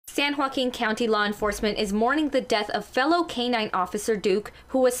San Joaquin County law enforcement is mourning the death of fellow K-9 officer Duke,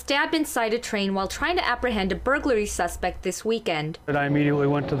 who was stabbed inside a train while trying to apprehend a burglary suspect this weekend. I immediately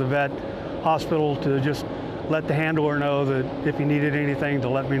went to the vet hospital to just let the handler know that if he needed anything to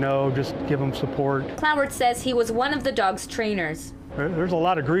let me know, just give him support. Cloward says he was one of the dog's trainers. There's a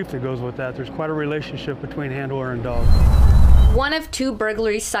lot of grief that goes with that. There's quite a relationship between handler and dog. One of two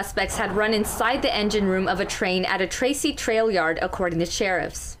burglary suspects had run inside the engine room of a train at a Tracy trail yard, according to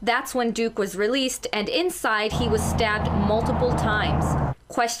sheriffs. That's when Duke was released, and inside he was stabbed multiple times.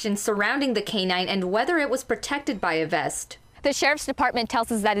 Questions surrounding the canine and whether it was protected by a vest. The sheriff's department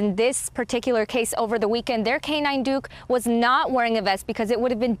tells us that in this particular case over the weekend, their canine Duke was not wearing a vest because it would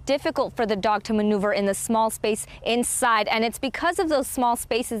have been difficult for the dog to maneuver in the small space inside. And it's because of those small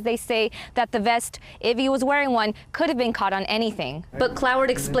spaces, they say, that the vest, if he was wearing one, could have been caught on anything. But Cloward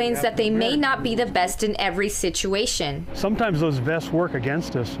explains that they may not be the best in every situation. Sometimes those vests work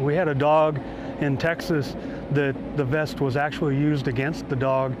against us. We had a dog in Texas that the vest was actually used against the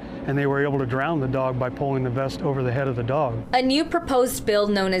dog, and they were able to drown the dog by pulling the vest over the head of the dog. A new proposed bill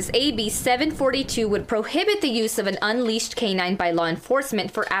known as AB 742 would prohibit the use of an unleashed canine by law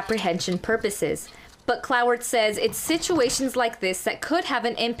enforcement for apprehension purposes. But Cloward says it's situations like this that could have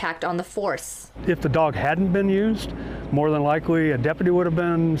an impact on the force. If the dog hadn't been used, more than likely a deputy would have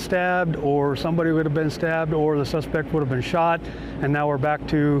been stabbed, or somebody would have been stabbed, or the suspect would have been shot, and now we're back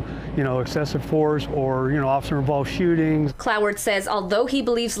to, excessive force or, officer-involved shootings. Cloward says although he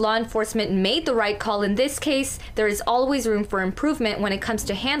believes law enforcement made the right call in this case, there is always room for improvement when it comes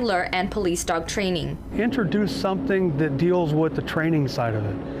to handler and police dog training. Introduce something that deals with the training side of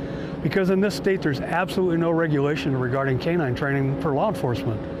it. Because in this state, there's absolutely no regulation regarding canine training for law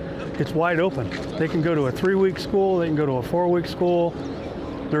enforcement. It's wide open. They can go to a 3-week school, they can go to a 4-week school.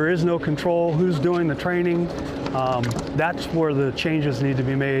 There is no control who's doing the training. That's where the changes need to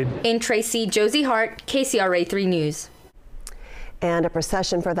be made. In Tracy, Josie Hart, KCRA 3 News. And a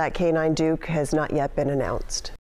procession for that canine Duke has not yet been announced.